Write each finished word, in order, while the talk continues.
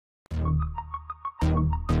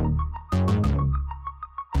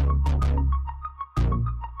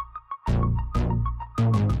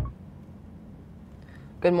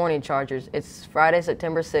Good morning, Chargers. It's Friday,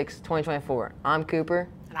 September 6, 2024. I'm Cooper.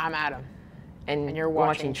 And I'm Adam. And you're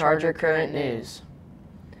watching Charger Current News.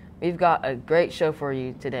 We've got a great show for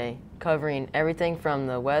you today, covering everything from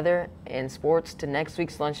the weather and sports to next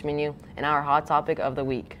week's lunch menu and our hot topic of the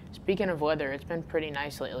week. Speaking of weather, it's been pretty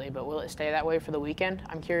nice lately, but will it stay that way for the weekend?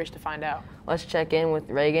 I'm curious to find out. Let's check in with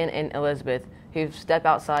Reagan and Elizabeth, who've stepped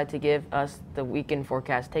outside to give us the weekend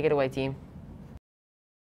forecast. Take it away, team.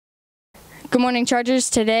 Good morning, Chargers.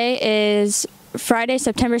 Today is Friday,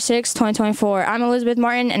 September 6, 2024. I'm Elizabeth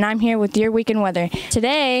Martin, and I'm here with your weekend weather.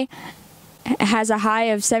 Today has a high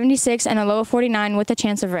of 76 and a low of 49 with a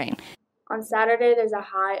chance of rain. On Saturday, there's a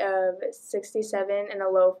high of 67 and a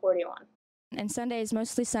low of 41. And Sunday is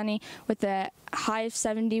mostly sunny with a high of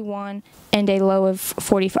 71 and a low of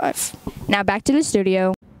 45. Now back to the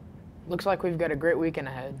studio. Looks like we've got a great weekend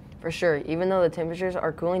ahead. For sure. Even though the temperatures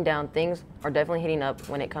are cooling down, things are definitely heating up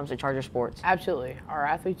when it comes to Charger sports. Absolutely. Our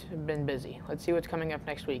athletes have been busy. Let's see what's coming up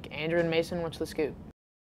next week. Andrew and Mason, what's the scoop?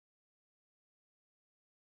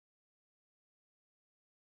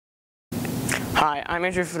 Hi, I'm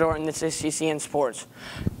Andrew Fedor, and this is CCN Sports.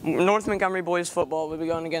 North Montgomery boys football will be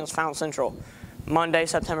going against Fountain Central. Monday,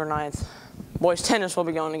 September 9th. Boys tennis will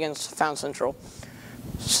be going against Fountain Central.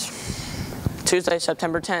 Tuesday,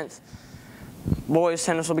 September 10th. Boys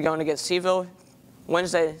tennis will be going against Seaville.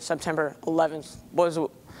 Wednesday, September 11th.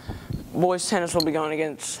 Boys tennis will be going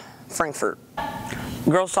against Frankfurt.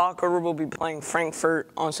 Girls soccer will be playing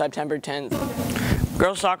Frankfurt on September 10th.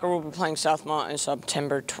 Girls soccer will be playing Southmont on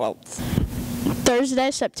September 12th.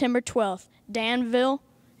 Thursday, September 12th, Danville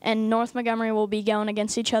and North Montgomery will be going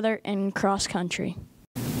against each other in cross country.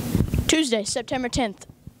 Tuesday, September 10th,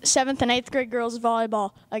 7th and 8th grade girls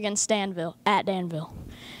volleyball against Danville, at Danville.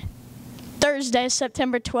 Thursday,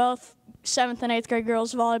 September 12th, 7th and 8th grade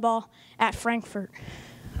girls volleyball at Frankfurt.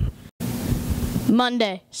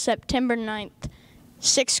 Monday, September 9th,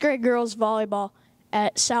 6th grade girls volleyball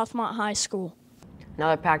at Southmont High School.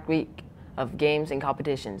 Another packed week of games and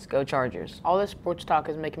competitions. Go Chargers. All this sports talk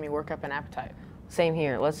is making me work up an appetite. Same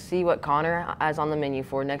here. Let's see what Connor has on the menu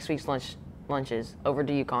for next week's lunches. Over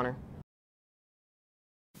to you, Connor.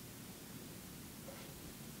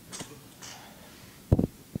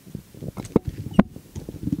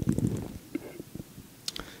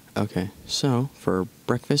 Okay, so for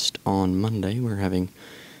breakfast on Monday, we're having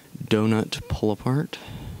donut pull-apart.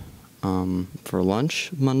 For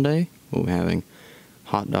lunch Monday, we'll be having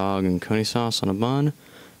hot dog and coney sauce on a bun,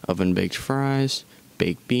 oven-baked fries,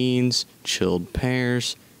 baked beans, chilled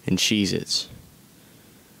pears, and Cheez-Its.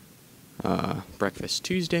 Breakfast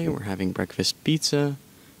Tuesday, we're having breakfast pizza.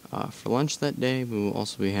 For lunch that day, we will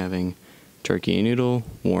also be having turkey and noodle,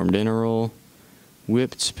 warm dinner roll,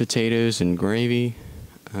 whipped potatoes and gravy,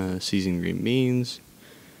 seasoned green beans,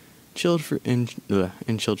 chilled fruit and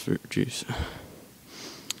chilled fruit juice.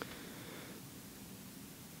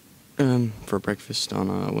 For breakfast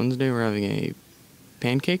on Wednesday, we're having a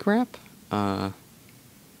pancake wrap. For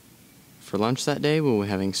lunch that day, we'll be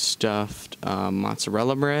having stuffed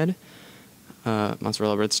mozzarella bread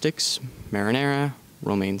sticks, marinara,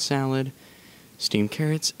 romaine salad, steamed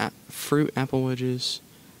carrots, fruit apple wedges,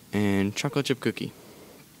 and chocolate chip cookie.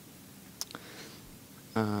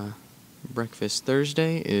 Breakfast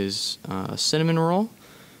Thursday is a cinnamon roll.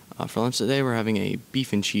 For lunch today, we're having a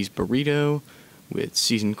beef and cheese burrito with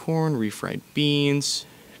seasoned corn, refried beans,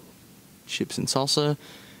 chips and salsa,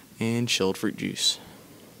 and chilled fruit juice.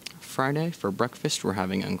 Friday, for breakfast, we're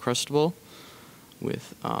having Uncrustable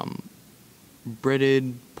with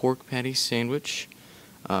breaded pork patty sandwich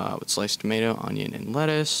with sliced tomato, onion, and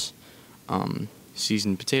lettuce,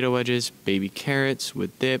 seasoned potato wedges, baby carrots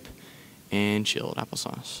with dip, and chilled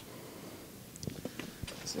applesauce.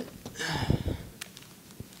 That's it.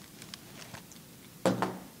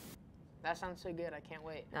 That sounds so good. I can't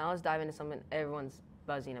wait. Now let's dive into something everyone's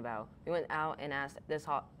buzzing about. We went out and asked this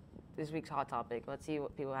week's hot topic. Let's see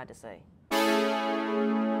what people had to say.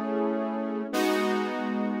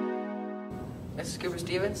 This is Cooper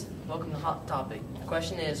Stevens. Welcome to Hot Topic. The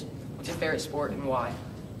question is, what's your favorite sport and why?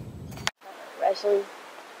 Wrestling,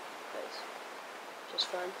 because it's just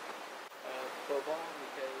fun. Football,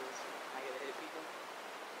 because I get to hit people.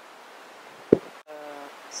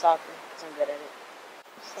 Soccer, because I'm good at it.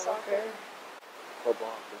 Soccer.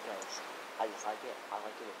 Football, because I just like it. I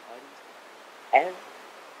like to get parties. And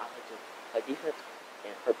I like to play defense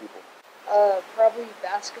and hurt people. Probably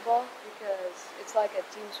basketball, because it's like a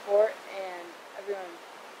team sport and everyone,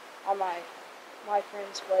 all my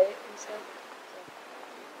friends play it and stuff. So,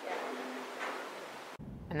 yeah.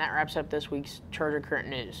 And that wraps up this week's Charger Current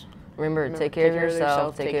News. Remember, take care of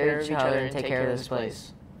yourself, take care of each other, and take care of this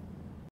place.